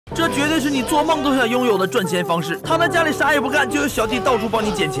这绝对是你做梦都想拥有的赚钱方式。躺在家里啥也不干，就有小弟到处帮你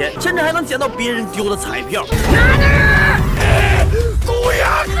捡钱，甚至还能捡到别人丢的彩票。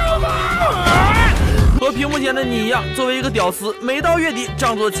和屏幕前的你一样，作为一个屌丝，每到月底，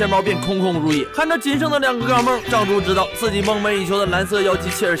仗助的钱包便空空如也。看着仅剩的2个钢镚，仗助知道自己梦寐以求的蓝色妖姬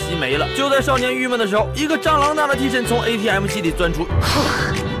切尔西没了。就在少年郁闷的时候，一个蟑螂大的替身从 ATM 机里钻出。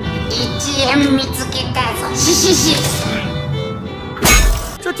ATM 見つけたぞ，是。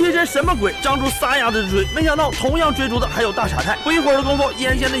这替身什么鬼？仗助撒丫子追，没想到同样追逐的还有大傻太。不一会儿的功夫，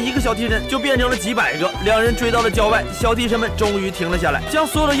眼前的一个小替身就变成了几百个。两人追到了郊外，小替身们终于停了下来，将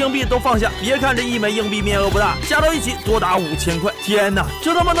所有的硬币都放下。别看这1枚硬币面额不大，加到一起多达5000块。天哪，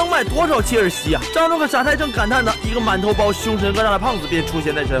这他妈能买多少切尔西啊！仗助和傻太正感叹呢，一个满头包、凶神恶煞的胖子便出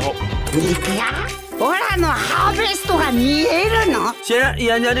现在身后。显然，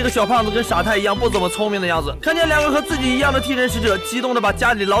眼前这个小胖子跟傻太一样不怎么聪明的样子。看见2个和自己一样的替身使者，激动的把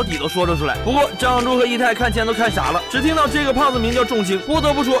家里老底都说了出来。不过，仗助和一太看钱都看傻了，只听到这个胖子名叫仲青。不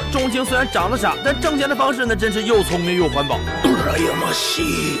得不说，仲青虽然长得傻，但挣钱的方式那真是又聪明又环保。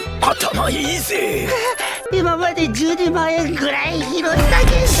今まで12万円くらい拾った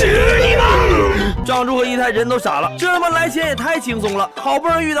けど。12万！仗助和一太人都傻了，这他妈来钱也太轻松了。好不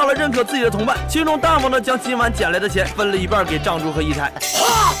容易遇到了认可自己的同伴，轻松大方的将今晚捡来的钱分了一半给仗助和一太。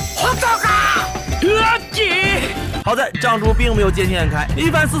好在仗助并没有见钱眼开，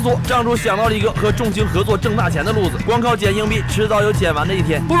一番思索，仗助想到了一个和仲青合作挣大钱的路子。光靠捡硬币，迟早有捡完的一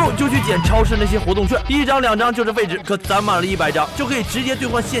天，不如就去捡超市那些活动券，1张2张就是废纸，可攒满了100张就可以直接兑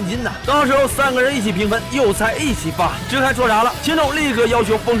换现金呐。到时候3个人一起平分，有财一起发。这还说啥了？秦总立刻要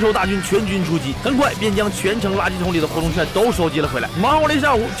求丰收大军全军出击，很快便将全城垃圾桶里的活动券都收集了回来。忙活了一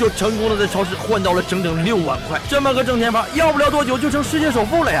上午，就成功的在超市换到了整整6万块。这么个挣钱法，要不了多久就成世界首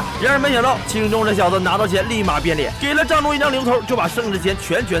富了呀！然而没想到，秦总这小子拿到钱立马变脸，给了仗助1张零头，就把剩下的钱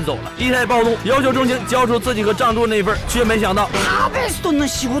全卷走了。一太暴怒，要求仲青交出自己和仗助那份，却没想到ハーベストの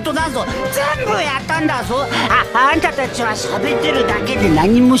仕事だぞ、全部やったんだぞ。あんたたちは喋ってるだけで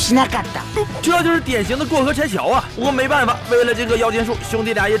何もしなかった。这就是典型的过河拆桥啊！不过没办法，为了这个要钱术，兄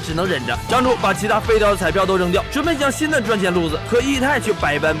弟俩也只能忍着。仗助把其他废掉的彩票都扔掉，准备将新的赚钱路子，可一太却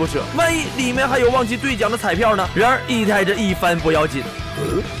百般不舍，万一里面还有忘记兑奖的彩票呢？然而一太这一番不要紧。